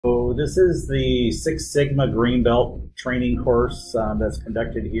So this is the Six Sigma Green Belt training course that's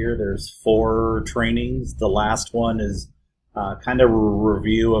conducted here. There's 4 trainings. The last one is kind of a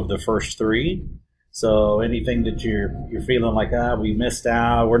review of the first 3. So anything that you're feeling like, we missed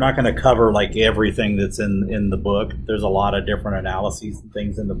out, we're not going to cover like everything that's in the book. There's a lot of different analyses and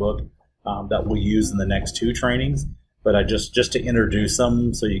things in the book that we'll use in the next 2 trainings. But I just to introduce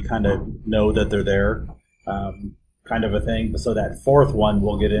them so you kind of know that they're there. Kind of a thing. So that 4th one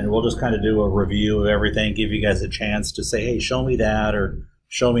we'll get in. We'll just kind of do a review of everything, give you guys a chance to say, hey, show me that, or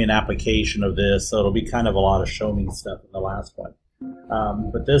show me an application of this. So it'll be kind of a lot of show me stuff in the last one.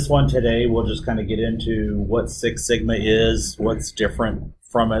 But this one today, we'll just kind of get into what Six Sigma is, what's different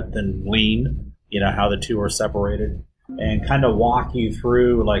from it than Lean, how the 2 are separated, and kind of walk you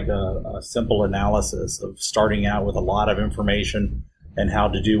through like a simple analysis of starting out with a lot of information and how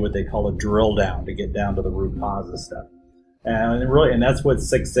to do what they call a drill down to get down to the root cause of stuff. And that's what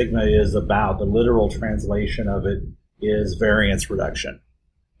Six Sigma is about. The literal translation of it is variance reduction.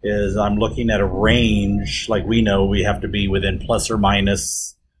 Is I'm looking at a range, like we know we have to be within plus or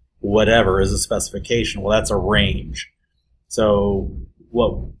minus whatever is a specification. Well, that's a range. So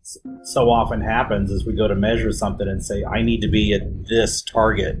what so often happens is we go to measure something and say, I need to be at this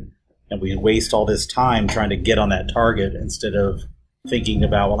target. And we waste all this time trying to get on that target instead of thinking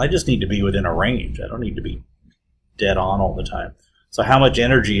about, well, I just need to be within a range. I don't need to be dead on all the time. So how much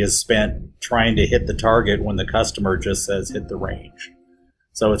energy is spent trying to hit the target when the customer just says hit the range?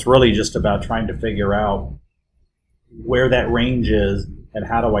 So it's really just about trying to figure out where that range is and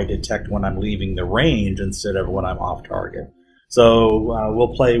how do I detect when I'm leaving the range instead of when I'm off target. So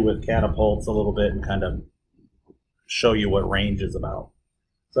we'll play with catapults a little bit and kind of show you what range is about.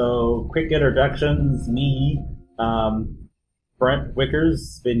 So quick introductions, me. Brent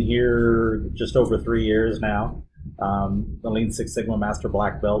Wickers, been here just over 3 years now. The Lean Six Sigma Master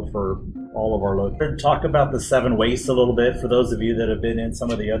Black Belt for all of our locations. Talk about the 7 wastes a little bit. For those of you that have been in some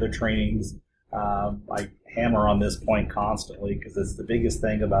of the other trainings, I hammer on this point constantly because it's the biggest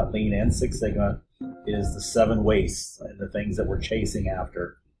thing about Lean and Six Sigma is the 7 wastes and the things that we're chasing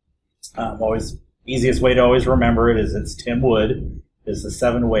after. Easiest way to always remember it is it's Tim Wood. It's the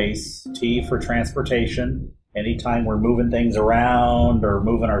 7 wastes. T for transportation. Anytime we're moving things around or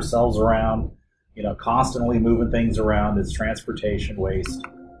moving ourselves around, constantly moving things around is transportation waste.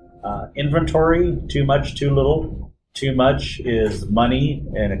 Inventory, too much, too little. Too much is money,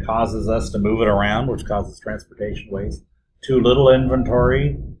 and it causes us to move it around, which causes transportation waste. Too little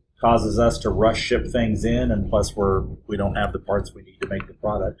inventory causes us to rush ship things in, and plus we don't have the parts we need to make the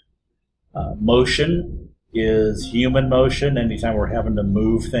product. Motion is human motion. Anytime we're having to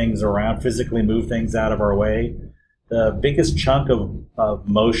move things around, physically move things out of our way. The biggest chunk of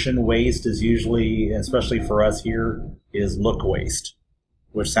motion waste is usually, especially for us here, is look waste,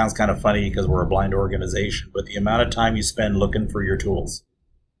 which sounds kind of funny because we're a blind organization, but the amount of time you spend looking for your tools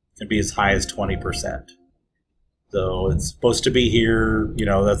can be as high as 20%. So it's supposed to be here,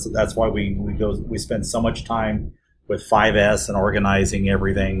 that's why we spend so much time with 5S and organizing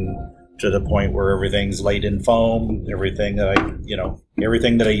everything to the point where everything's laid in foam. Everything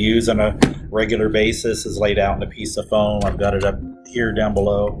that I use on a regular basis is laid out in a piece of foam. I've got it up here down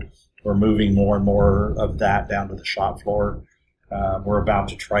below. We're moving more and more of that down to the shop floor. We're about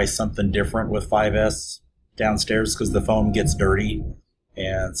to try something different with 5S downstairs because the foam gets dirty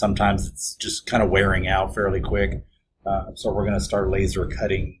and sometimes it's just kind of wearing out fairly quick. So we're going to start laser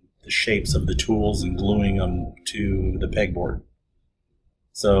cutting the shapes of the tools and gluing them to the pegboard.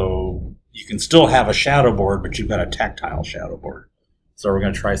 So you can still have a shadow board, but you've got a tactile shadow board. So we're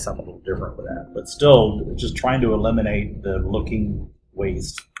going to try something a little different with that. But still, just trying to eliminate the looking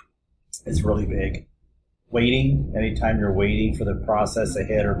waste is really big. Waiting, anytime you're waiting for the process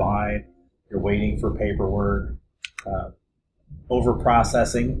ahead or behind, you're waiting for paperwork.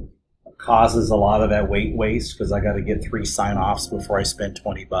 Over-processing causes a lot of that weight waste because I got to get 3 sign-offs before I spend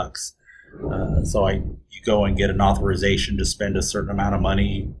 $20. So you go and get an authorization to spend a certain amount of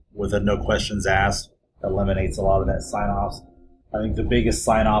money with a no questions asked. Eliminates a lot of that sign-offs. I think the biggest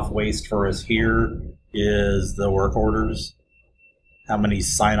sign-off waste for us here is the work orders. How many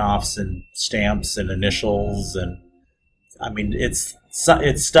sign-offs and stamps and initials, and I mean it's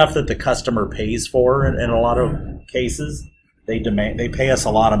stuff that the customer pays for in a lot of cases. They pay us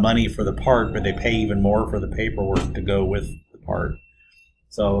a lot of money for the part, but they pay even more for the paperwork to go with the part.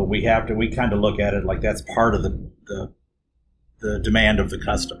 So we kind of look at it like that's part of the demand of the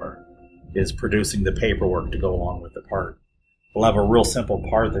customer is producing the paperwork to go along with the part. We'll have a real simple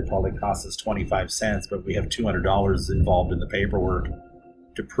part that probably costs us 25 cents, but we have $200 involved in the paperwork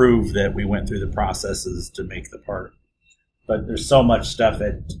to prove that we went through the processes to make the part. But there's so much stuff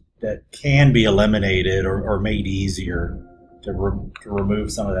that that can be eliminated or made easier to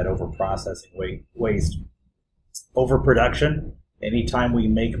remove some of that over-processing waste. Overproduction, anytime we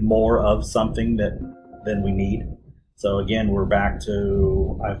make more of something than we need. So again, we're back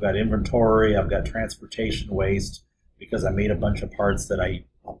to, I've got inventory, I've got transportation waste, because I made a bunch of parts that I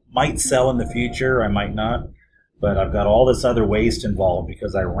might sell in the future, I might not, but I've got all this other waste involved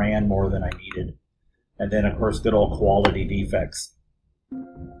because I ran more than I needed. And then, of course, good old quality defects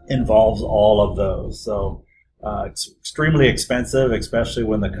involves all of those. So it's extremely expensive, especially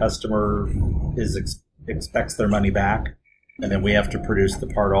when the customer expects their money back, and then we have to produce the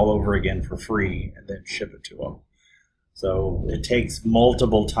part all over again for free and then ship it to them. So it takes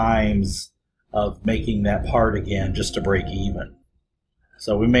multiple times of making that part again just to break even.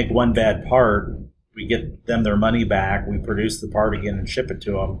 So we make one bad part, we get them their money back, we produce the part again and ship it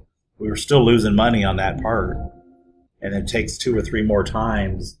to them. We were still losing money on that part. And it takes 2 or 3 more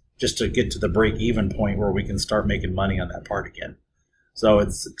times just to get to the break-even point where we can start making money on that part again. So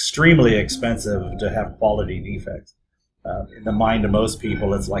it's extremely expensive to have quality defects. In the mind of most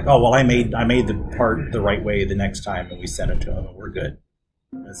people, it's like, oh, well, I made the part the right way the next time, and we sent it to them, and we're good.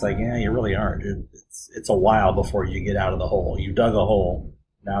 And it's like, yeah, you really aren't. It's a while before you get out of the hole. You dug a hole.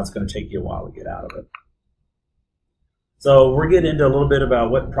 Now it's going to take you a while to get out of it. So we're getting into a little bit about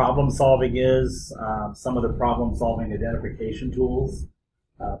what problem solving is, some of the problem solving identification tools.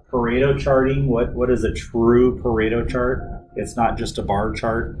 Pareto charting, what is a true Pareto chart? It's not just a bar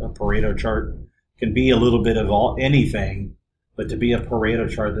chart. A Pareto chart can be a little bit of anything, but to be a Pareto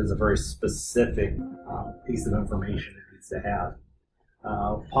chart, there's a very specific piece of information it needs to have.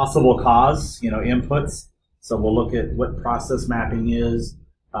 Possible cause, inputs. So we'll look at what process mapping is,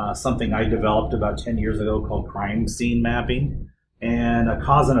 something I developed about 10 years ago called crime scene mapping, and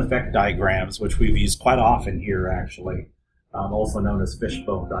cause and effect diagrams, which we've used quite often here, actually, also known as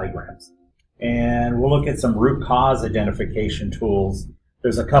fishbone diagrams. And we'll look at some root cause identification tools.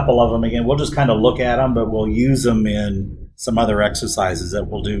 There's a couple of them. Again, we'll just kind of look at them, but we'll use them in some other exercises that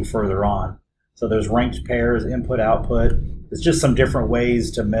we'll do further on. So there's ranked pairs, input, output. It's just some different ways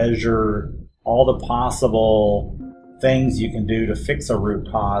to measure all the possible things you can do to fix a root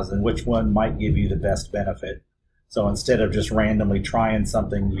cause and which one might give you the best benefit. So instead of just randomly trying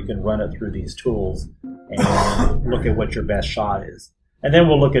something, you can run it through these tools and look at what your best shot is. And then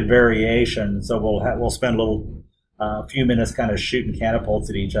we'll look at variation. So we'll spend a few minutes kind of shooting catapults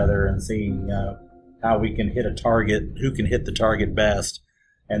at each other and seeing how we can hit a target, who can hit the target best,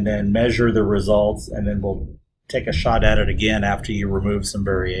 and then measure the results, and then we'll take a shot at it again after you remove some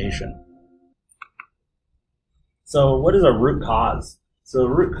variation. So what is a root cause? So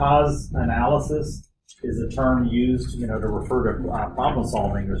root cause analysis is a term used, to refer to problem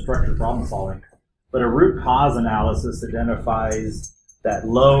solving or structured problem solving. But a root cause analysis identifies that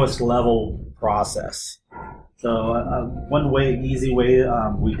lowest level process. So easy way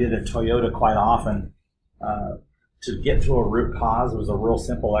we did at Toyota quite often to get to a root cause was a real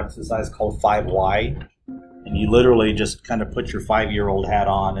simple exercise called 5 why. And you literally just kind of put your 5-year-old hat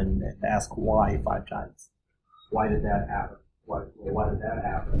on and ask why 5 times. Why did that happen? Why did that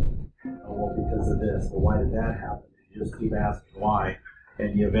happen? Oh, well, because of this. Well, why did that happen? You just keep asking why.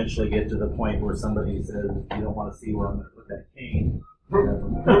 And you eventually get to the point where somebody says, you don't want to see where I'm going to put that cane.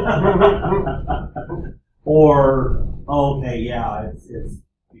 Or, okay, yeah, it's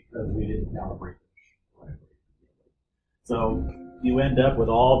because we didn't calibrate it. So you end up with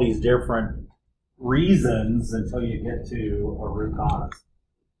all these different reasons until you get to a root cause.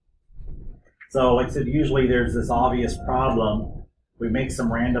 So like I said, usually there's this obvious problem. We make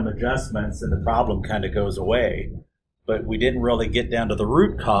some random adjustments and the problem kind of goes away. But we didn't really get down to the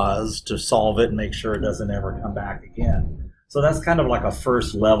root cause to solve it and make sure it doesn't ever come back again. So that's kind of like a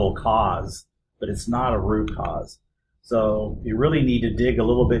first level cause, but it's not a root cause. So you really need to dig a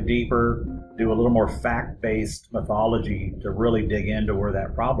little bit deeper, do a little more fact-based methodology to really dig into where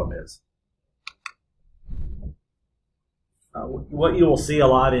that problem is. What you will see a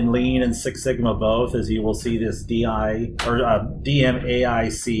lot in Lean and Six Sigma both is you will see this DMAIC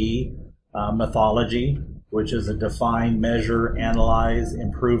methodology, which is a define, measure, analyze,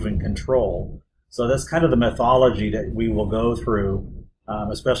 improve, and control. So that's kind of the methodology that we will go through,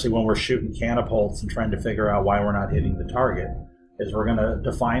 especially when we're shooting catapults and trying to figure out why we're not hitting the target. Is we're going to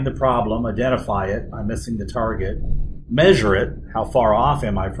define the problem, identify it, I'm missing the target, measure it, how far off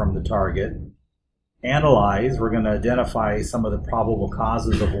am I from the target, analyze, we're going to identify some of the probable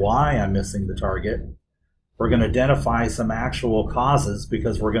causes of why I'm missing the target. We're going to identify some actual causes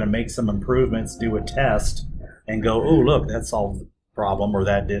because we're going to make some improvements, do a test, and go, oh, look, that solved the problem or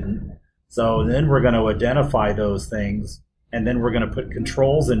that didn't. So then we're going to identify those things and then we're going to put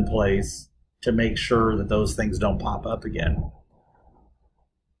controls in place to make sure that those things don't pop up again.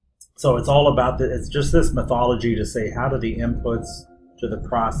 So it's all about it's just this mythology to say, how do the inputs to the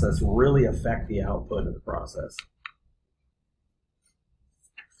process really affect the output of the process?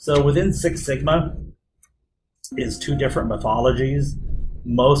 So within Six Sigma is two different mythologies.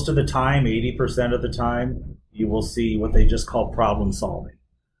 Most of the time, 80% of the time, you will see what they just call problem solving.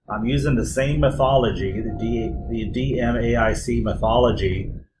 I'm using the same mythology, the DMAIC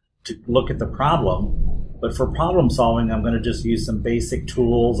methodology, to look at the problem. But for problem solving, I'm going to just use some basic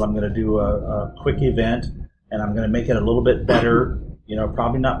tools. I'm going to do a quick event, and I'm going to make it a little bit better. You know,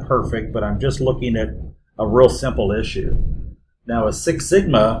 probably not perfect, but I'm just looking at a real simple issue. Now, a Six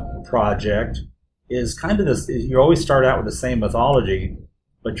Sigma project is kind of this, you always start out with the same mythology,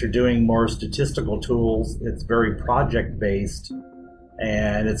 but you're doing more statistical tools. It's very project-based,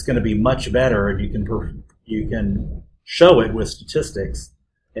 and it's going to be much better if you can show it with statistics.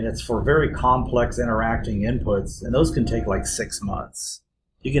 And it's for very complex interacting inputs, and those can take like 6 months.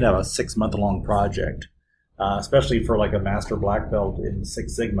 You can have a 6-month-long project, especially for like a master black belt in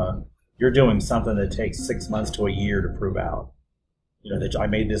Six Sigma. You're doing something that takes 6 months to a year to prove out. You know, that I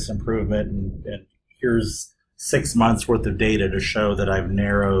made this improvement, and here's 6 months worth of data to show that I've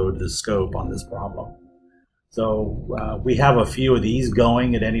narrowed the scope on this problem. So we have a few of these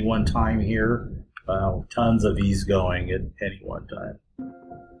going at any one time here, tons of these going at any one time.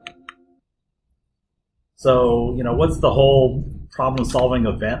 So, you know, what's the whole problem-solving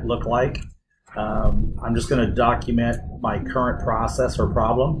event look like? I'm just going to document my current process or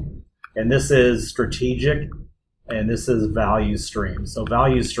problem, and this is strategic, and this is value stream. So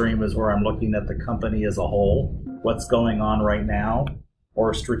value stream is where I'm looking at the company as a whole, what's going on right now,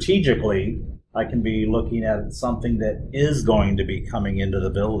 or strategically, I can be looking at something that is going to be coming into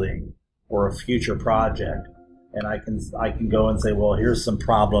the building or a future project. And I can go and say, well, here's some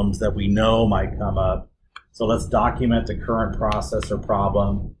problems that we know might come up. So let's document the current process or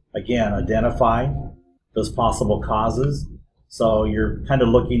problem. Again, identify those possible causes. So you're kind of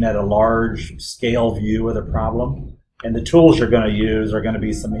looking at a large scale view of the problem. And the tools you're going to use are going to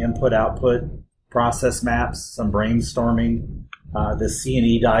be some input-output process maps, some brainstorming, the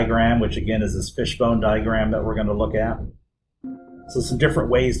C&E diagram, which again is this fishbone diagram that we're going to look at. So some different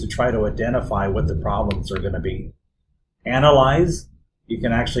ways to try to identify what the problems are going to be. Analyze. You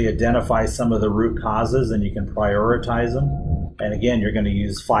can actually identify some of the root causes and you can prioritize them. And again, you're going to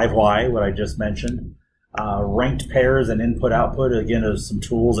use 5Y, what I just mentioned. Ranked pairs and input-output. Again, there's some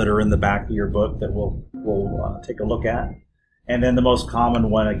tools that are in the back of your book that we'll take a look at. And then the most common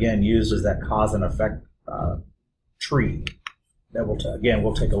one, again, used is that cause and effect tree. That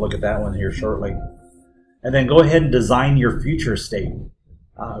we'll take a look at that one here shortly. And then go ahead and design your future state.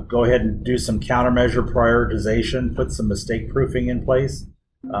 Go ahead and do some countermeasure prioritization, put some mistake proofing in place,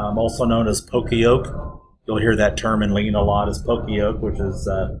 also known as poka-yoke. You'll hear that term in Lean a lot as poka-yoke, which is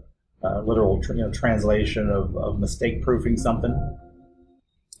literal translation of mistake proofing something.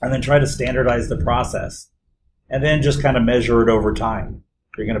 And then try to standardize the process. And then just kind of measure it over time.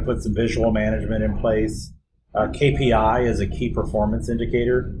 You're going to put some visual management in place. KPI is a key performance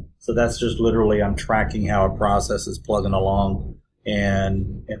indicator. So that's just literally I'm tracking how a process is plugging along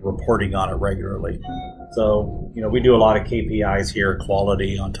and reporting on it regularly. So, you know, we do a lot of KPIs here,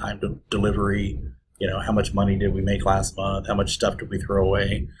 quality, on time delivery, you know, how much money did we make last month? How much stuff did we throw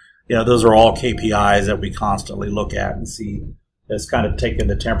away? You know, those are all KPIs that we constantly look at and see. It's kind of taking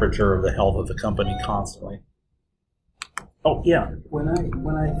the temperature of the health of the company constantly. Oh, yeah. When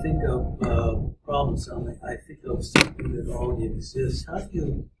I think of problem solving, I think of something that already exists. How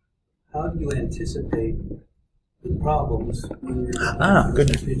do you anticipate the problems?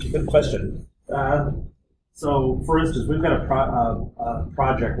 Good question. So, for instance, we've got a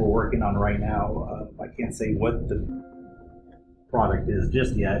project we're working on right now. I can't say what the product is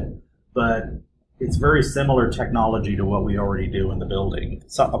just yet, but it's very similar technology to what we already do in the building.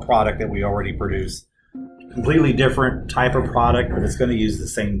 It's a product that we already produce. Completely different type of product, but it's going to use the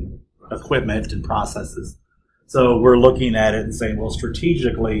same equipment and processes. So we're looking at it and saying, well,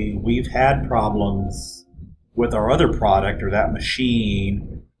 strategically, we've had problems with our other product or that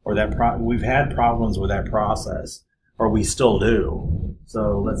machine or we've had problems with that process, or we still do.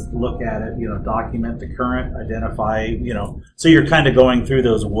 So let's look at it, you know, document the current, identify, you know, so you're kind of going through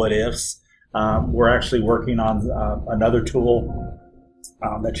those what ifs. We're actually working on another tool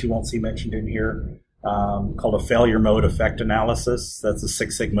that you won't see mentioned in here. Called a failure mode effect analysis. That's a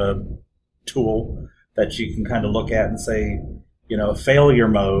Six Sigma tool that you can kind of look at and say, you know, failure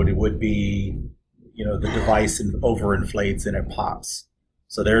mode would be, you know, the device overinflates and it pops.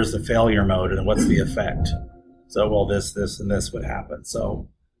 So there's the failure mode, and what's the effect? So, well, this, and this would happen. So,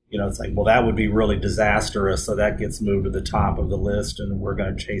 it's like, well, that would be really disastrous. So that gets moved to the top of the list, and we're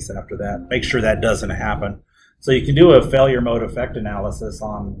going to chase after that. Make sure that doesn't happen. So you can do a failure mode effect analysis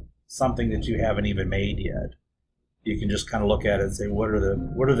on something that you haven't even made yet. You can just kind of look at it and say, what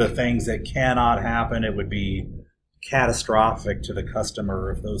are the things that cannot happen? It would be catastrophic to the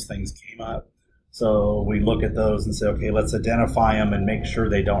customer if those things came up. So we look at those and say, okay, let's identify them and make sure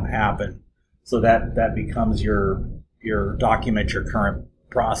they don't happen. So that becomes your document your current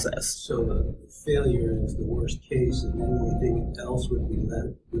process. So the failure is the worst case, and then anything else would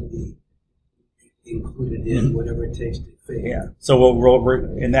be included in whatever it takes to fail. Yeah. So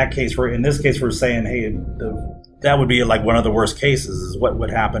we're in that case, in this case, we're saying, hey, that would be like one of the worst cases. Is what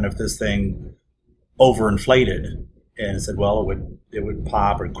would happen if this thing overinflated, and it said, well, it would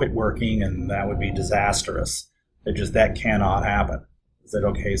pop or quit working, and that would be disastrous. That cannot happen. I said,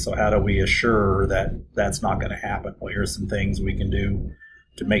 okay, so how do we assure that that's not going to happen? Well, here's some things we can do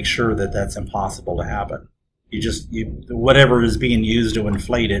to make sure that that's impossible to happen. Whatever is being used to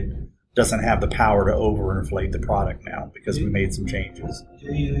inflate it doesn't have the power to overinflate the product now because we made some changes.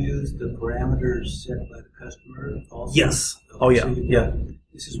 Do you use the parameters set by the customer also? Yes. Oh, yeah. So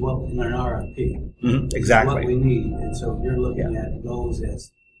this is what in an RFP. Mm-hmm. Exactly. What we need, and so you're looking at those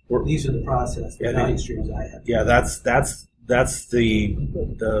as these are the process, the value streams I have. Yeah, that's the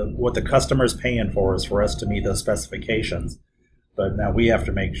what the customer's paying for is for us to meet those specifications. But now we have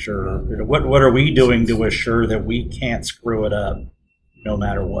to make sure, what are we doing to assure that we can't screw it up no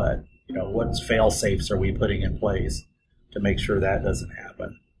matter what? What fail-safes are we putting in place to make sure that doesn't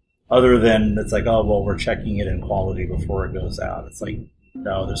happen? Other than it's like, oh, well, we're checking it in quality before it goes out. It's like,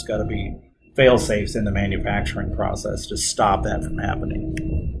 no, there's got to be fail-safes in the manufacturing process to stop that from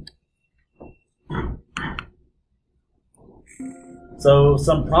happening. So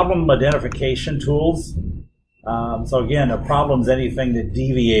some problem identification tools. So again, a problem is anything that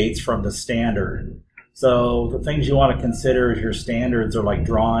deviates from the standard. So the things you want to consider as your standards are like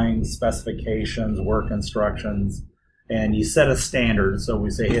drawings, specifications, work instructions, and you set a standard. So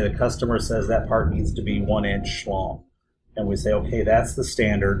we say, hey, the customer says that part needs to be 1 inch long. And we say, okay, that's the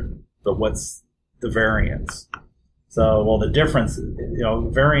standard, but what's the variance? So, well, the difference,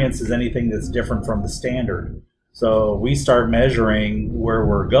 variance is anything that's different from the standard. So we start measuring where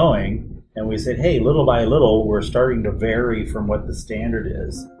we're going, and we said, hey, little by little, we're starting to vary from what the standard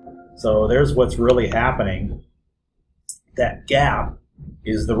is. So there's what's really happening. That gap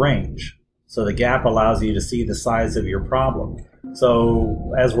is the range. So the gap allows you to see the size of your problem.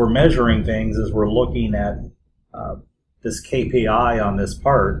 So as we're measuring things, as we're looking at this KPI on this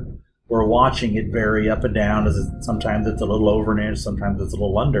part, we're watching it vary up and down. Sometimes it's a little over an inch, sometimes it's a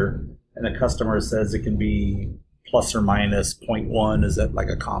little under. And the customer says it can be plus or minus 0.1. Is that like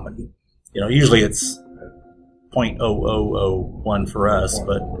a common? Usually it's 0.0001 for us,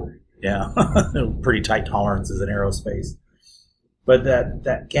 but yeah, pretty tight tolerances in aerospace. But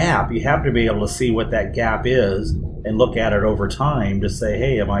that gap, you have to be able to see what that gap is and look at it over time to say,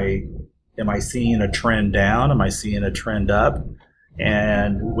 hey, am I seeing a trend down? Am I seeing a trend up?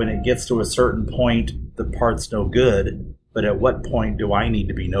 And when it gets to a certain point, the part's no good. But at what point do I need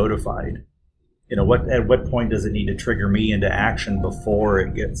to be notified? At what point does it need to trigger me into action before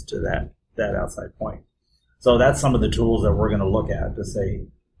it gets to that outside point? So that's some of the tools that we're going to look at to say,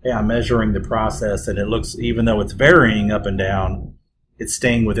 hey, I'm measuring the process, and it looks, even though it's varying up and down, it's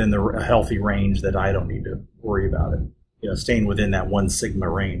staying within a healthy range that I don't need to worry about it. Staying within that 1 sigma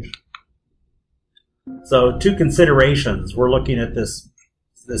range. So 2 considerations. We're looking at this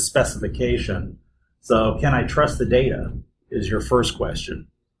specification. So can I trust the data is your first question.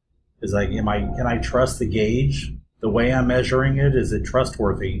 Is like, can I trust the gauge? The way I'm measuring it, is it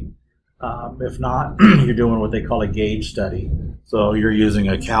trustworthy? If not, you're doing what they call a gauge study. So you're using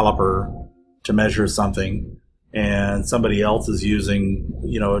a caliper to measure something, and somebody else is using,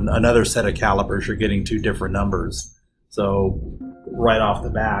 another set of calipers. You're getting 2 different numbers. So right off the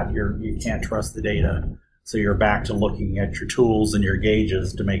bat, you can't trust the data. So you're back to looking at your tools and your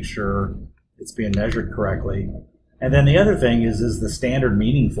gauges to make sure it's being measured correctly. And then the other thing is the standard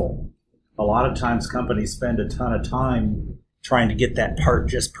meaningful? A lot of times companies spend a ton of time trying to get that part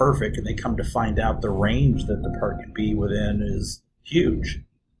just perfect, and they come to find out the range that the part can be within is huge.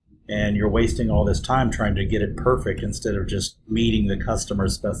 And you're wasting all this time trying to get it perfect instead of just meeting the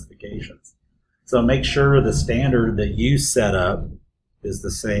customer's specifications. So make sure the standard that you set up is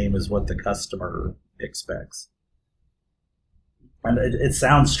the same as what the customer expects. And it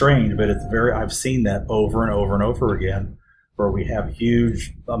sounds strange, but I've seen that over and over and over again, where we have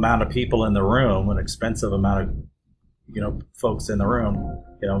huge amount of people in the room, an expensive amount of folks in the room,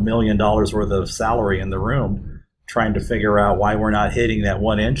 $1 million worth of salary in the room, trying to figure out why we're not hitting that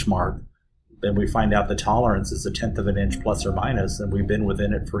 1 inch mark. Then we find out the tolerance is 1/10 of an inch plus or minus, and we've been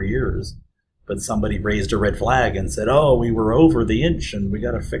within it for years. But somebody raised a red flag and said, oh, we were over the inch and we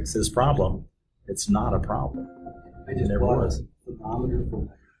got to fix this problem. It's not a problem. I just bought a thermometer for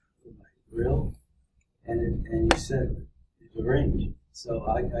my grill, and you said there's a range. So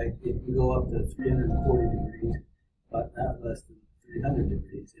it can go up to 340 degrees, but not less than 300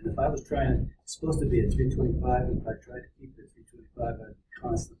 degrees. And if I was it's supposed to be at 325, and if I tried to keep it at 325, I'd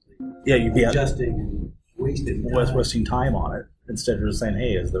constantly you'd be adjusting and wasting time on it instead of just saying,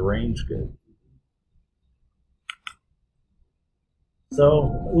 hey, is the range good?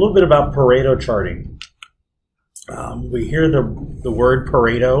 So a little bit about Pareto charting. We hear the word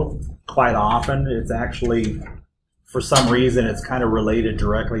Pareto quite often. It's actually, for some reason, it's kind of related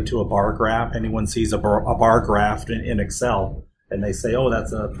directly to a bar graph. Anyone sees a bar graph in Excel, and they say, oh,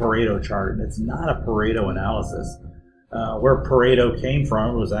 that's a Pareto chart. And it's not a Pareto analysis. Where Pareto came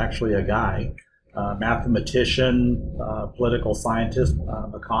from was actually a guy, mathematician, political scientist,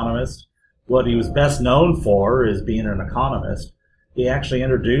 economist. What he was best known for is being an economist. He actually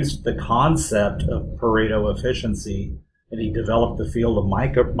introduced the concept of Pareto efficiency, and he developed the field of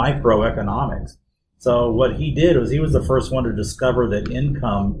microeconomics. So what he did was he was the first one to discover that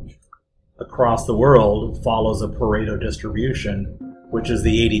income across the world follows a Pareto distribution, which is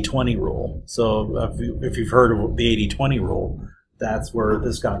the 80-20 rule. So if you've heard of the 80-20 rule, that's where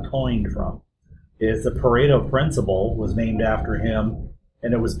this got coined from. It's the Pareto principle was named after him,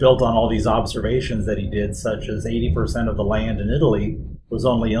 and it was built on all these observations that he did, such as 80% of the land in Italy was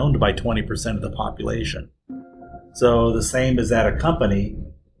only owned by 20% of the population. So the same as at a company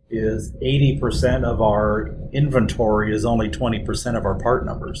is 80% of our inventory is only 20% of our part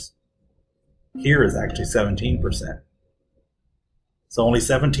numbers. Here is actually 17%. So only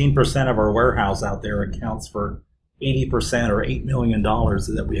 17% of our warehouse out there accounts for 80% or $8 million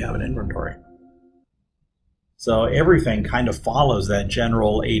that we have in inventory. So everything kind of follows that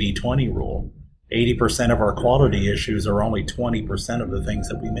general 80-20 rule. 80% of our quality issues are only 20% of the things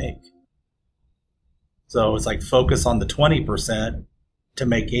that we make. So it's like focus on the 20% to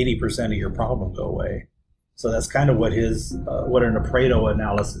make 80% of your problem go away. So that's kind of what what an Pareto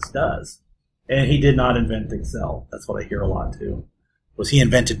analysis does. And he did not invent Excel. That's what I hear a lot too. Was he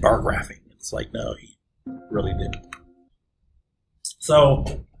invented bar graphing? It's like, no, he really didn't.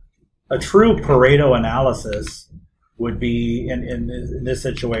 So a true Pareto analysis would be, in this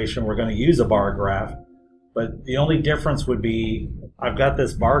situation, we're going to use a bar graph, but the only difference would be, I've got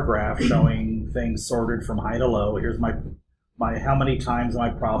this bar graph showing things sorted from high to low. Here's my how many times my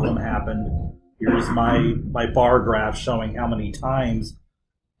problem happened. Here's my bar graph showing how many times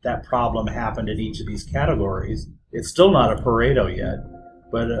that problem happened in each of these categories. It's still not a Pareto yet,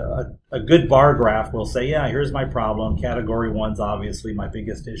 but a good bar graph will say, yeah, here's my problem. Category 1's obviously my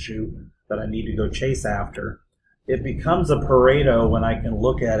biggest issue that I need to go chase after. It becomes a Pareto when I can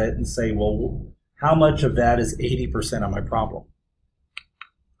look at it and say, well, how much of that is 80% of my problem?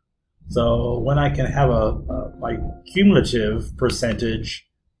 So when I can have my cumulative percentage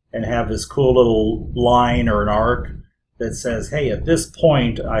and have this cool little line or an arc that says, hey, at this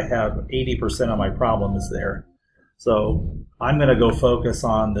point, I have 80% of my problem is there. So I'm going to go focus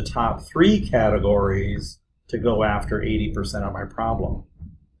on the top 3 categories to go after 80% of my problem,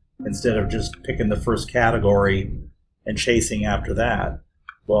 instead of just picking the first category and chasing after that.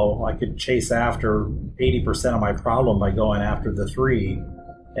 Well, I could chase after 80% of my problem by going after the 3,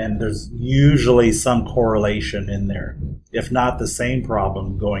 and there's usually some correlation in there, if not the same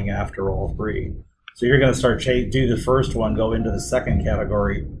problem, going after all 3. So you're going to start do the first one, go into the second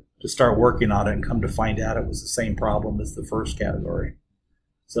category to start working on it, and come to find out it was the same problem as the first category.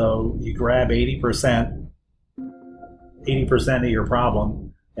 So you grab 80% of your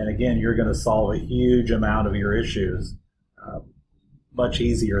problem, and again, you're going to solve a huge amount of your issues much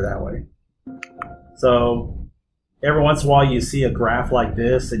easier that way. So every once in a while you see a graph like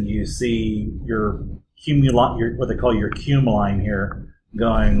this, and you see your what they call your cum line here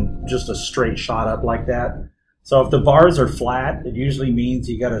going just a straight shot up like that. So if the bars are flat, it usually means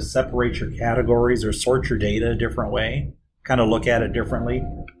you got to separate your categories or sort your data a different way, kind of look at it differently.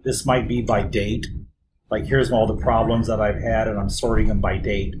 This might be by date. Like, here's all the problems that I've had, and I'm sorting them by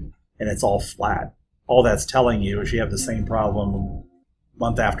date, and it's all flat. All that's telling you is you have the same problem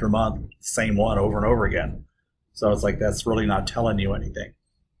month after month, same one over and over again. So it's like, that's really not telling you anything.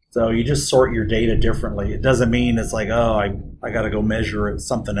 So you just sort your data differently. It doesn't mean it's like, oh, I got to go measure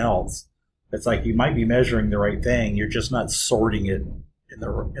something else. It's like you might be measuring the right thing, you're just not sorting it in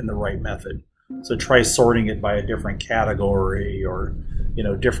the right method. So try sorting it by a different category or,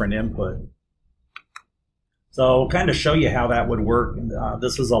 different input. So kind of show you how that would work.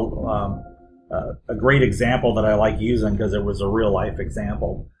 This is a great example that I like using because it was a real life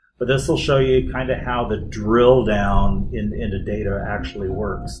example. But this will show you kind of how the drill down into data actually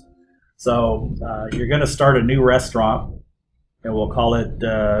works. So you're going to start a new restaurant, and we'll call it,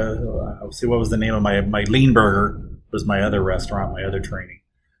 let's see, what was the name of my Lean Burger was my other restaurant, my other training.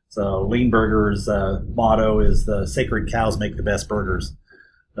 So Lean Burger's motto is the sacred cows make the best burgers.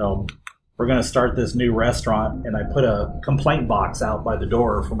 So we're going to start this new restaurant, and I put a complaint box out by the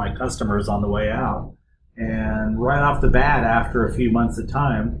door for my customers on the way out. And right off the bat, after a few months of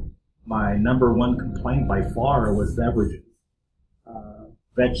time, my number one complaint by far was beverages.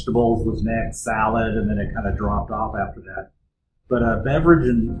 Vegetables was next, salad, and then it kind of dropped off after that. But beverage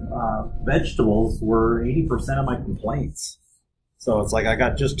and vegetables were 80% of my complaints. So it's like I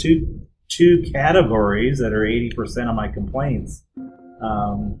got just two categories that are 80% of my complaints.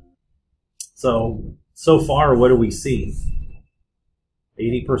 So far, what do we see?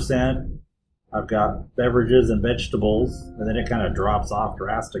 80%, I've got beverages and vegetables, and then it kind of drops off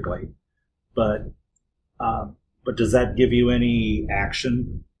drastically. But does that give you any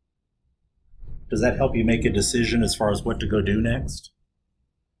action? Does that help you make a decision as far as what to go do next?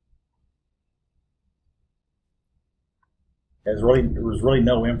 There was really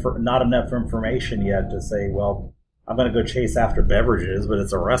not enough information yet to say, well, I'm going to go chase after beverages, but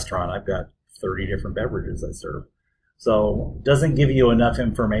it's a restaurant. I've got 30 different beverages I serve. So it doesn't give you enough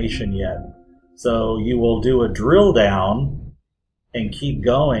information yet. So you will do a drill down and keep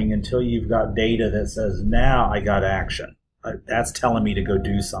going until you've got data that says, now I got action. That's telling me to go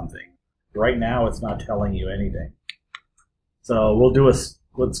do something. Right now, it's not telling you anything. So we'll do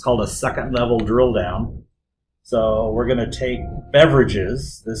what's called a second level drill down. So we're going to take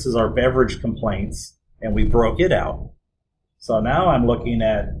beverages. This is our beverage complaints, and we broke it out. So now I'm looking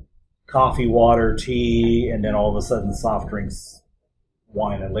at coffee, water, tea, and then all of a sudden soft drinks,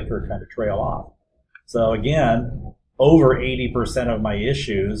 wine, and liquor kind of trail off. So again, over 80% of my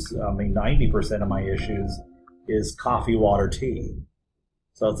issues, 90% of my issues is coffee, water, tea.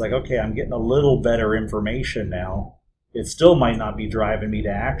 So it's like, okay, I'm getting a little better information now. It still might not be driving me to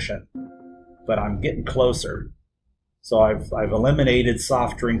action, but I'm getting closer. So I've eliminated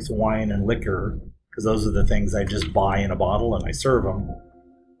soft drinks, wine, and liquor because those are the things I just buy in a bottle and I serve them.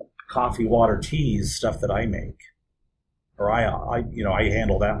 Coffee, water, teas, stuff that I make, or I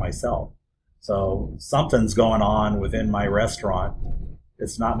handle that myself. So something's going on within my restaurant.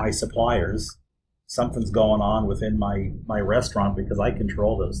 It's not my suppliers. Something's going on within my restaurant because I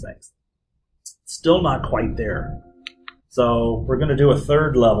control those things. Still not quite there. So we're going to do a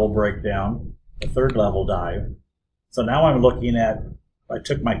third level breakdown, a third level dive. So now I'm looking at, I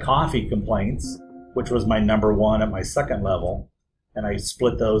took my coffee complaints, which was my number one at my second level, and I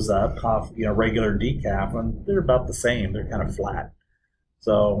split those up, coffee, regular and decaf, and they're about the same. They're kind of flat.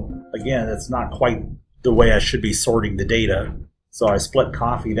 So again, it's not quite the way I should be sorting the data. So I split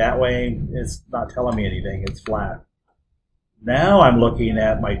coffee that way. It's not telling me anything. It's flat. Now I'm looking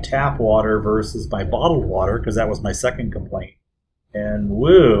at my tap water versus my bottled water because that was my second complaint. And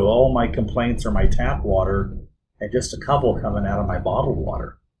woo, all my complaints are my tap water and just a couple coming out of my bottled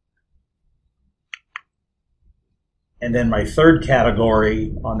water. And then my third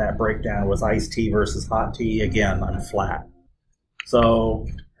category on that breakdown was iced tea versus hot tea. Again, I'm flat. So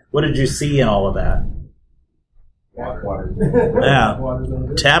what did you see in all of that? Water. Yeah,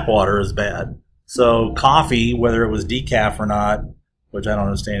 tap water is bad. So coffee, whether it was decaf or not, which I don't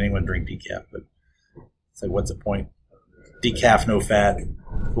understand anyone drink decaf, but it's like, what's the point? Decaf, no fat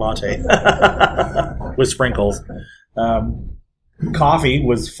latte with sprinkles. Coffee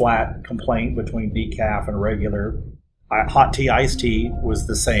was flat complaint between decaf and regular. Hot tea, iced tea was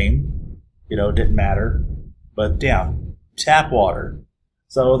the same. Didn't matter. But yeah, tap water.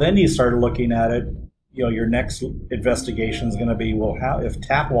 So then you started looking at it. Your next investigation is going to be, well, if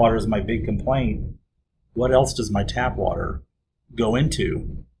tap water is my big complaint, what else does my tap water go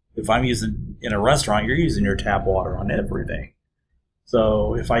into? If I'm using in a restaurant, you're using your tap water on everything.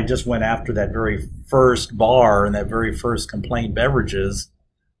 So if I just went after that very first bar and that very first complaint beverages,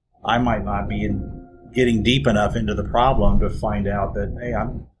 I might not be getting deep enough into the problem to find out that, hey,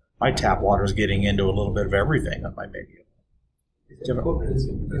 my tap water is getting into a little bit of everything on my menu. Is the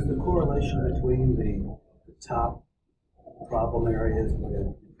correlation between the top problem areas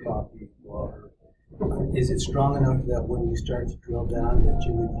with coffee, water, is it strong enough that when you start to drill down that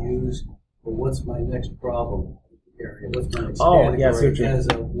you would use, well, what's my next problem area? What's my next category as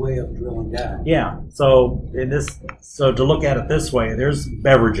a way of drilling down? Yeah. So to look at it this way, there's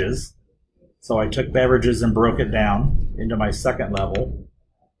beverages. So I took beverages and broke it down into my second level.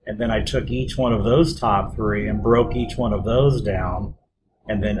 And then I took each one of those top 3 and broke each one of those down.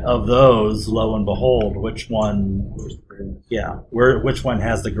 And then of those, lo and behold, which one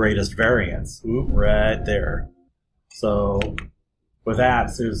has the greatest variance? Oop, right there. So with that,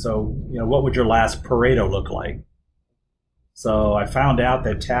 so what would your last Pareto look like? So I found out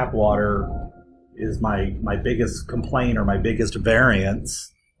that tap water is my biggest complaint or my biggest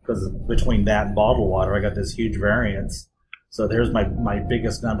variance, because between that and bottled water, I got this huge variance. So there's my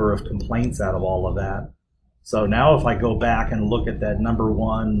biggest number of complaints out of all of that. So now if I go back and look at that number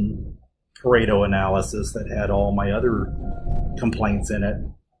 1 Pareto analysis that had all my other complaints in it,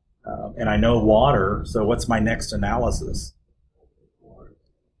 and I know water, so what's my next analysis?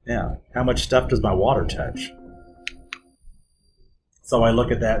 Yeah, how much stuff does my water touch? So I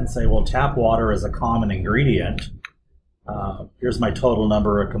look at that and say, well, tap water is a common ingredient. Here's my total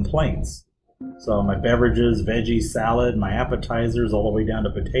number of complaints. So my beverages, veggies, salad, my appetizers, all the way down to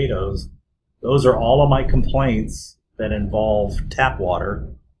potatoes, those are all of my complaints that involve tap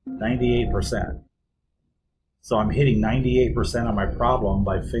water, 98%. So I'm hitting 98% of my problem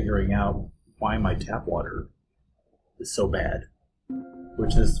by figuring out why my tap water is so bad.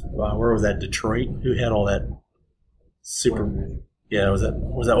 Which is, where was that, Detroit? Who had all that super... Yeah, was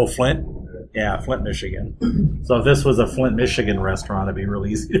that Flint? Yeah, Flint, Michigan. So if this was a Flint, Michigan restaurant, it'd be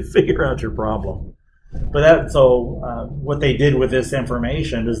really easy to figure out your problem. But what they did with this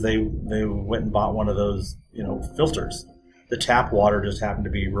information is they went and bought one of those, filters. The tap water just happened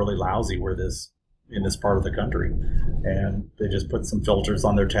to be really lousy in this part of the country. And they just put some filters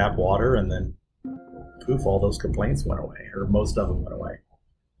on their tap water, and then poof, all those complaints went away, or most of them went away.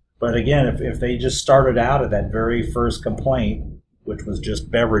 But again, if they just started out at that very first complaint, which was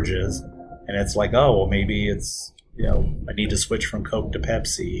just beverages, and it's like, oh, well, maybe it's, I need to switch from Coke to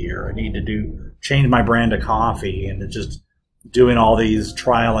Pepsi, or I need to change my brand of coffee, and it's just doing all these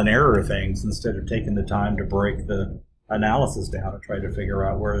trial and error things instead of taking the time to break the analysis down and try to figure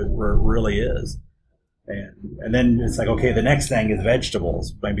out where it really is. And then it's like, okay, the next thing is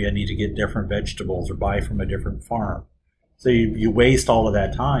vegetables. Maybe I need to get different vegetables or buy from a different farm. So you waste all of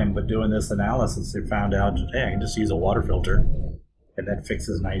that time, but doing this analysis, they found out, hey, I can just use a water filter, and that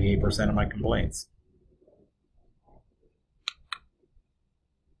fixes 98% of my complaints.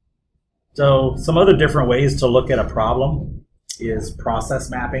 So some other different ways to look at a problem is process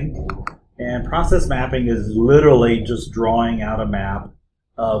mapping. And process mapping is literally just drawing out a map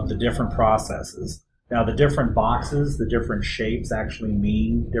of the different processes. Now, the different boxes, the different shapes actually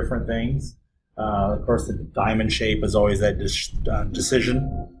mean different things. Of course, the diamond shape is always that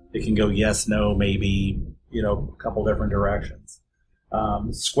decision. It can go yes, no, maybe, a couple different directions.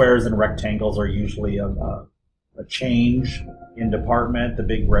 Squares and rectangles are usually a change in department. The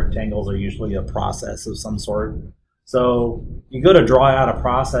big rectangles are usually a process of some sort. So you go to draw out a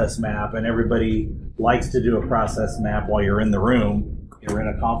process map, and everybody likes to do a process map while you're in the room. You're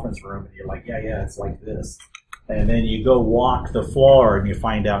in a conference room, and you're like, yeah, it's like this. And then you go walk the floor, and you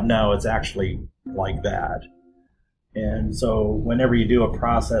find out, no, it's actually like that. And so whenever you do a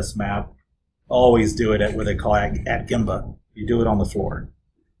process map, always do it at what they call at Gemba. You do it on the floor.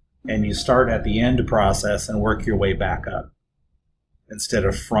 And you start at the end process and work your way back up instead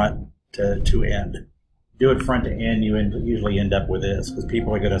of front to end. Do it front to end, you usually end up with this, because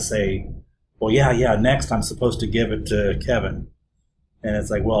people are going to say, well, yeah, next I'm supposed to give it to Kevin. And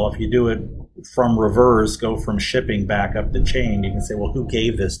it's like, well, if you do it from reverse, go from shipping back up the chain, you can say, well, who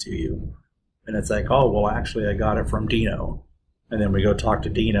gave this to you? And it's like, oh, well, actually, I got it from Dino. And then we go talk to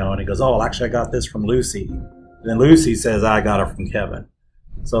Dino, and he goes, oh, well, actually, I got this from Lucy. And then Lucy says, I got it from Kevin.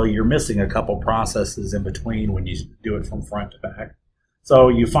 So you're missing a couple processes in between when you do it from front to back. So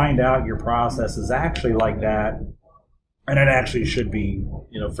you find out your process is actually like that, and it actually should be,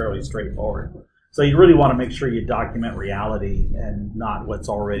 fairly straightforward. So you really want to make sure you document reality and not what's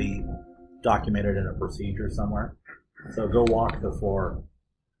already documented in a procedure somewhere. So go walk the floor.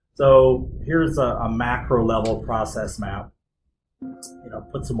 So here's a macro level process map.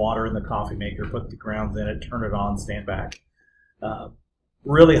 Put some water in the coffee maker, put the grounds in it, turn it on, stand back.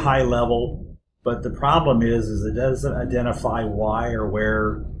 Really high level, but the problem is it doesn't identify why or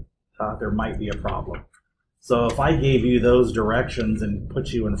where there might be a problem. So if I gave you those directions and put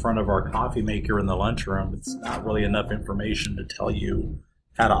you in front of our coffee maker in the lunchroom, it's not really enough information to tell you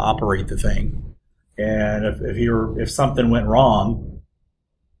how to operate the thing. And if something went wrong,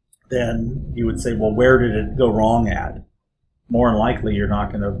 then you would say, well, where did it go wrong at? More than likely, you're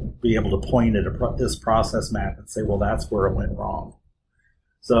not going to be able to point at this process map and say, well, that's where it went wrong.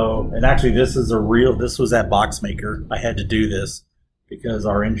 So, and actually this was at Boxmaker. I had to do this because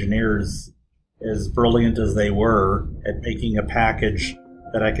our engineers, as brilliant as they were at making a package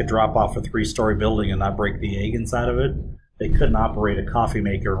that I could drop off a 3-story building and not break the egg inside of it. They couldn't operate a coffee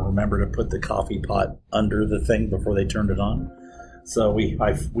maker and remember to put the coffee pot under the thing before they turned it on. So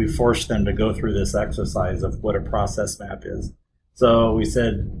we forced them to go through this exercise of what a process map is. So we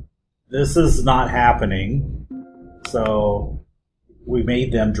said, this is not happening. So we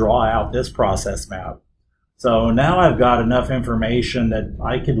made them draw out this process map. So now I've got enough information that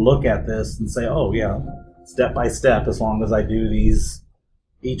I could look at this and say, oh yeah, step by step, as long as I do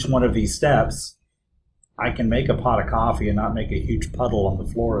each one of these steps, I can make a pot of coffee and not make a huge puddle on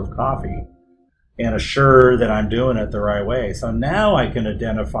the floor of coffee, and assure that I'm doing it the right way. So now I can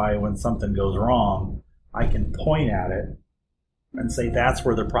identify when something goes wrong. I can point at it and say that's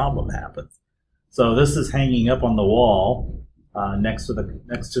where the problem happens. So this is hanging up on the wall next to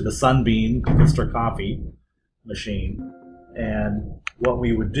the Sunbeam Mr. Coffee machine. And what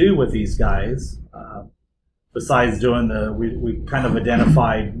we would do with these guys, besides doing we kind of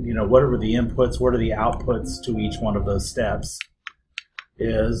identified, what are the inputs, what are the outputs to each one of those steps,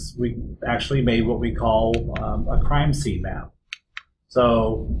 is we actually made what we call a crime scene map.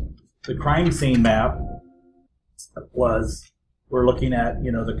 So the crime scene map was, we're looking at,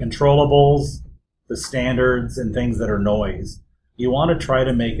 the controllables, the standards, and things that are noise. You want to try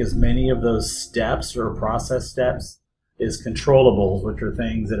to make as many of those steps or process steps as controllables, which are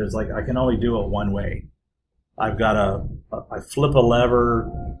things that is like, I can only do it one way. I've got I flip a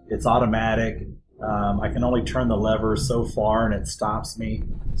lever, it's automatic. I can only turn the lever so far and it stops me.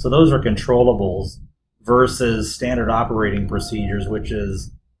 So those are controllables versus standard operating procedures, which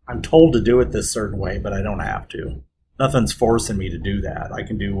is, I'm told to do it this certain way, but I don't have to. Nothing's forcing me to do that. I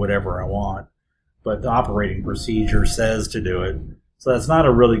can do whatever I want, but the operating procedure says to do it. So that's not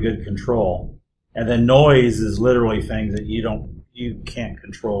a really good control. And then noise is literally things that you can't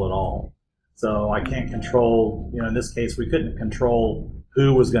control at all. So I can't control, in this case, we couldn't control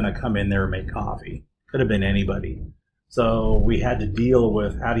who was going to come in there and make coffee. Could have been anybody. So we had to deal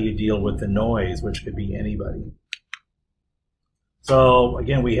with, how do you deal with the noise, which could be anybody. So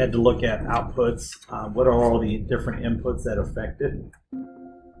again, we had to look at outputs. What are all the different inputs that affect it?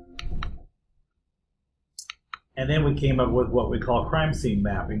 And then we came up with what we call crime scene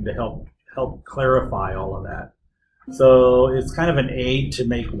mapping to help clarify all of that. So it's kind of an aid to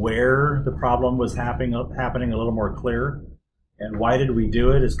make where the problem was happening a little more clear. And why did we do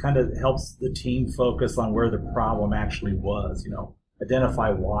it? It kind of helps the team focus on where the problem actually was,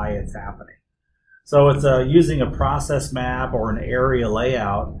 identify why it's happening. So it's using a process map or an area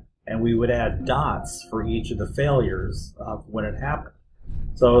layout, and we would add dots for each of the failures when it happened.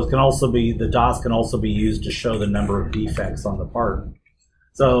 So it can also be, the dots can also be used to show the number of defects on the part.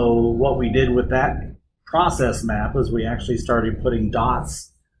 So what we did with that process map is we actually started putting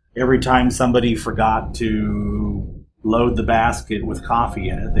dots every time somebody forgot to load the basket with coffee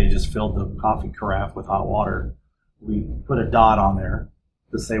in it. They just filled the coffee carafe with hot water. We put a dot on there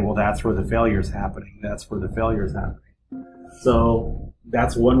to say, well, that's where the failure is happening. That's where the failure is happening. So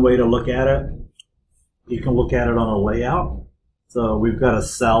that's one way to look at it. You can look at it on a layout. So we've got a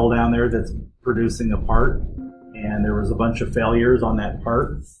cell down there that's producing a part, and there was a bunch of failures on that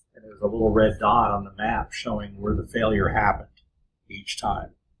part, and there's a little red dot on the map showing where the failure happened each time.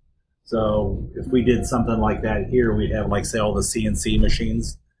 So if we did something like that here, we'd have, like, say, all the CNC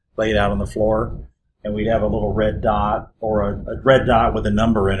machines laid out on the floor, and we'd have a little red dot, or a red dot with a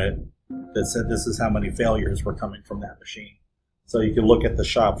number in it that said this is how many failures were coming from that machine. So you could look at the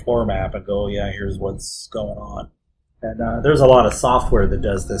shop floor map and go, yeah, here's what's going on. And there's a lot of software that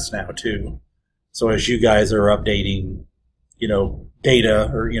does this now too. So as you guys are updating,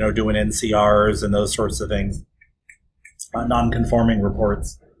 data, or, doing NCRs and those sorts of things, non-conforming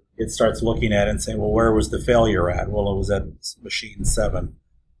reports, it starts looking at it and saying, well, where was the failure at? Well, it was at machine 7.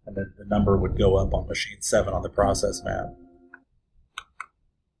 And then the number would go up on machine 7 on the process map.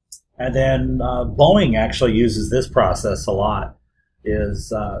 And then Boeing actually uses this process a lot, is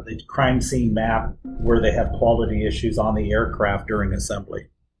the crime scene map where they have quality issues on the aircraft during assembly.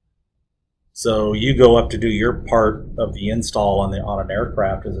 So you go up to do your part of the install on an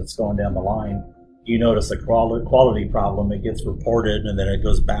aircraft as it's going down the line. You notice a quality problem, it gets reported, and then it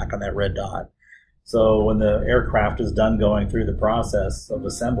goes back on that red dot. So when the aircraft is done going through the process of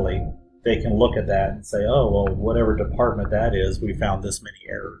assembly, they can look at that and say, oh, well, whatever department that is, we found this many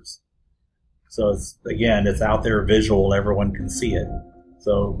errors. So it's out there visual, everyone can see it.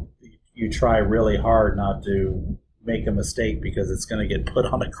 So you try really hard not to make a mistake, because it's going to get put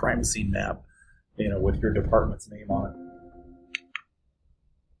on a crime scene map, with your department's name on it.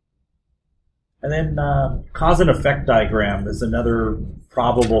 And then cause and effect diagram is another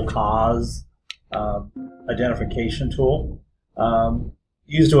probable cause identification tool.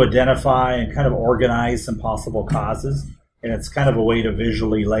 used to identify and kind of organize some possible causes, and it's kind of a way to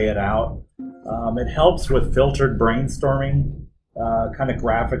visually lay it out. It helps with filtered brainstorming, kind of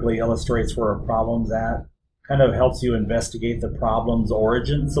graphically illustrates where a problem's at, kind of helps you investigate the problem's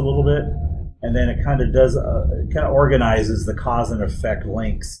origins a little bit, and then it kind of does, it kind of organizes the cause and effect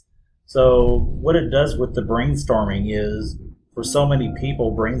links. So what it does with the brainstorming is, for so many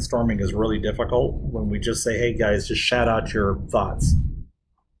people, brainstorming is really difficult when we just say, hey guys, just shout out your thoughts.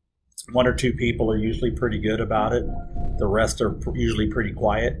 One or two people are usually pretty good about it. The rest are usually pretty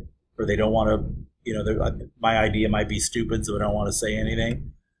quiet, or they don't want to, my idea might be stupid, so I don't want to say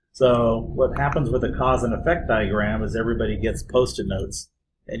anything. So what happens with a cause and effect diagram is everybody gets Post-it notes,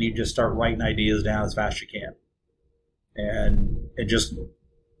 and you just start writing ideas down as fast as you can. And it just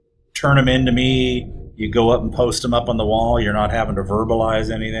turn them into me. You go up and post them up on the wall. You're not having to verbalize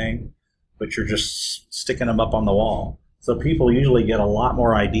anything, but you're just sticking them up on the wall. So people usually get a lot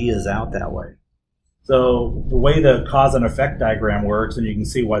more ideas out that way. So the way the cause and effect diagram works, and you can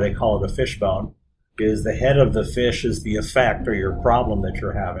see why they call it a fishbone, is the head of the fish is the effect or your problem that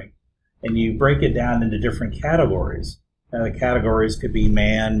you're having. And you break it down into different categories. And the categories could be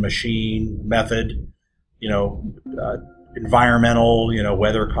man, machine, method, environmental,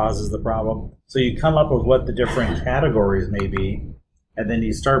 weather causes the problem. So you come up with what the different categories may be, and then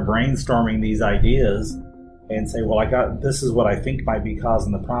you start brainstorming these ideas and say, well, this is what I think might be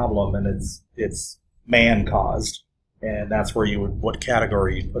causing the problem, and it's man caused, and that's where what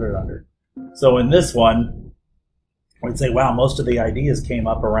category you put it under. So in this one, we'd say, wow, most of the ideas came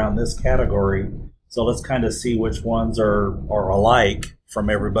up around this category, so let's kind of see which ones are alike from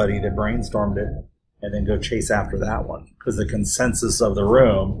everybody that brainstormed it, and then go chase after that one, because the consensus of the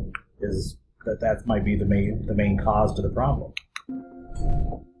room is that might be the main cause to the problem.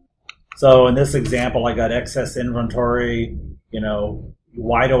 So in this example, I got excess inventory.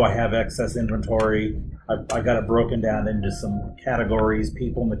 Why do I have excess inventory? I got it broken down into some categories: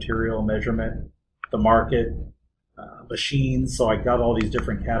 people, material, measurement, the market, machines. So I got all these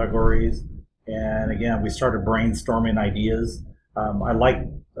different categories. And again, we started brainstorming ideas.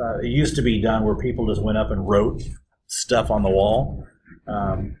 It used to be done where people just went up and wrote stuff on the wall,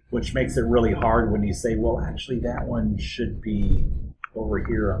 which makes it really hard when you say, well, actually that one should be over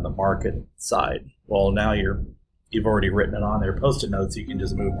here on the market side. Well, now you've already written it on there. Post-it notes, you can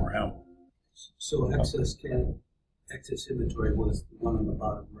just move them around. So excess inventory was the one on the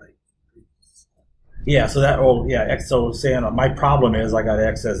bottom right. Yeah, so saying my problem is I got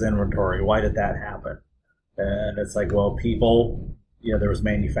excess inventory. Why did that happen? And it's like, well, people, there was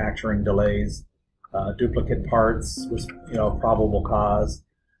manufacturing delays, duplicate parts was, a probable cause.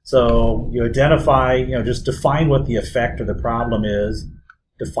 So you identify, just define what the effect or the problem is,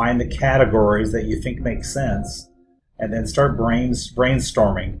 define the categories that you think make sense, and then start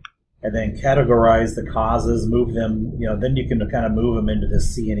brainstorming, and then categorize the causes, move them, then you can kind of move them into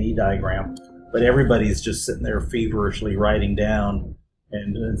this C&E diagram. But everybody's just sitting there feverishly writing down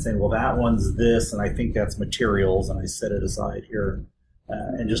and saying, well, that one's this, and I think that's materials, and I set it aside here,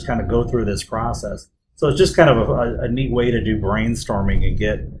 and just kind of go through this process. So it's just kind of a neat way to do brainstorming and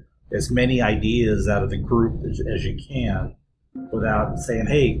get as many ideas out of the group as you can without saying,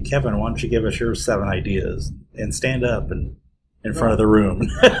 hey, Kevin, why don't you give us your 7 ideas and stand up and in front of the room.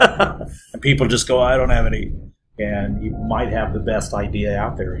 And people just go, I don't have any. And you might have the best idea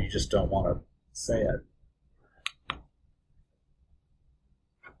out there, and you just don't want to say it.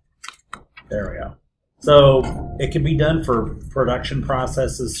 There we go. So it can be done for production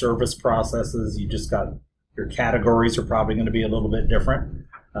processes, service processes. You just got your categories are probably going to be a little bit different.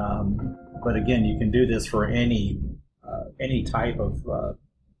 But again, you can do this for any type of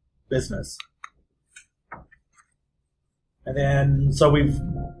business. And then, so we've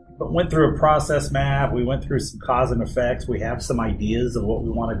went through a process map. We went through some cause and effects. We have some ideas of what we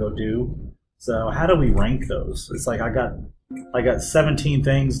want to go do. So how do we rank those? It's like I got 17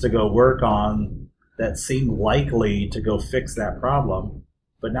 things to go work on that seem likely to go fix that problem.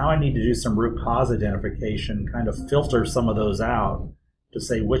 But now I need to do some root cause identification, kind of filter some of those out to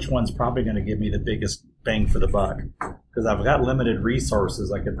say which one's probably going to give me the biggest bang for the buck. Because I've got limited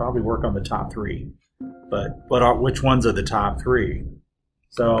resources. I could probably work on the top 3. But which ones are the top 3?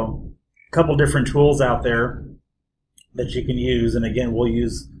 So a couple different tools out there that you can use. And again,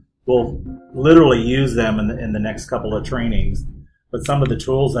 we'll literally use them in the next couple of trainings. But some of the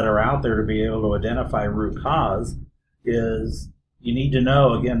tools that are out there to be able to identify root cause is you need to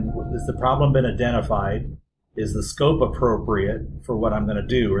know, again, has the problem been identified? Is the scope appropriate for what I'm going to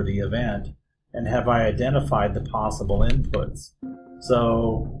do or the event? And have I identified the possible inputs?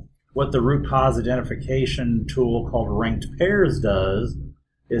 So what the root cause identification tool called Ranked Pairs does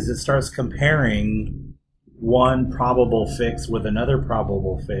is it starts comparing one probable fix with another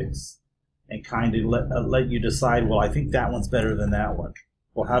probable fix and kind of let you decide, well, I think that one's better than that one.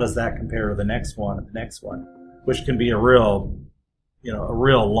 Well, how does that compare to the next one and the next one? Which can be a real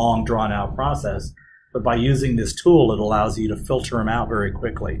long drawn out process. But by using this tool, it allows you to filter them out very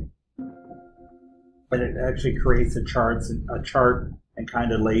quickly. But it actually creates a chart and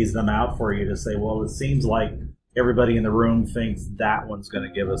kind of lays them out for you to say, well, it seems like everybody in the room thinks that one's going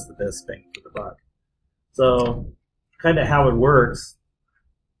to give us the best bang for the buck. So kind of how it works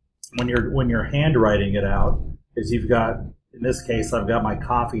when you're handwriting it out is you've got, in this case, I've got my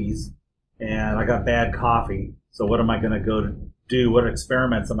coffees and I got bad coffee. So what am I going to go to do? What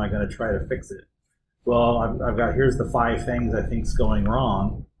experiments am I going to try to fix it? Well, I've got, here's the 5 things I think's going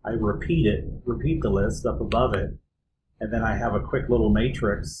wrong. I repeat the list up above it. And then I have a quick little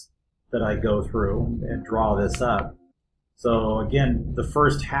matrix that I go through and draw this up. So again, the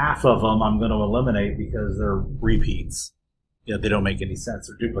first half of them I'm going to eliminate because they're repeats. You know, they don't make any sense.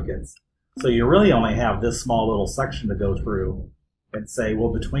 They're duplicates. So you really only have this small little section to go through and say,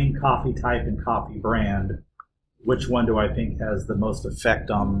 well, between coffee type and coffee brand, which one do I think has the most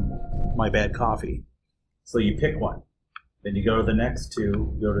effect on my bad coffee? So you pick one. Then you go to the next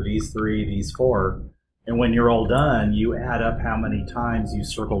 2, go to these 3, these 4. And when you're all done, you add up how many times you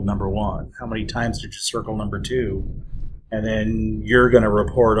circled number 1. How many times did you circle number 2? And then you're going to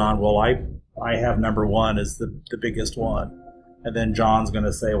report on, well, I have number 1 as the biggest one. And then John's going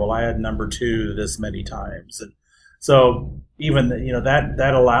to say, well, I had number 2 this many times. And so even,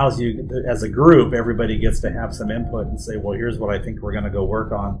 that allows you, as a group, everybody gets to have some input and say, well, here's what I think we're going to go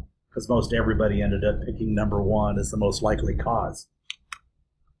work on. Because most everybody ended up picking number 1 as the most likely cause.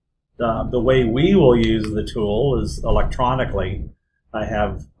 The way we will use the tool is electronically. I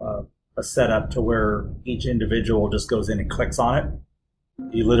have a setup to where each individual just goes in and clicks on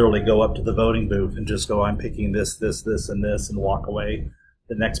it. You literally go up to the voting booth and just go, I'm picking this, this, this, and this, and walk away.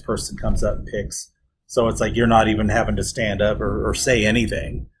 The next person comes up and picks. So it's like you're not even having to stand up or say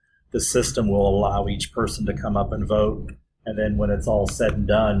anything. The system will allow each person to come up and vote. And then when it's all said and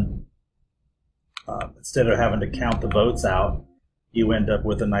done, instead of having to count the votes out, you end up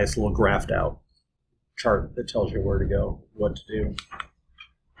with a nice little graphed out chart that tells you where to go, what to do.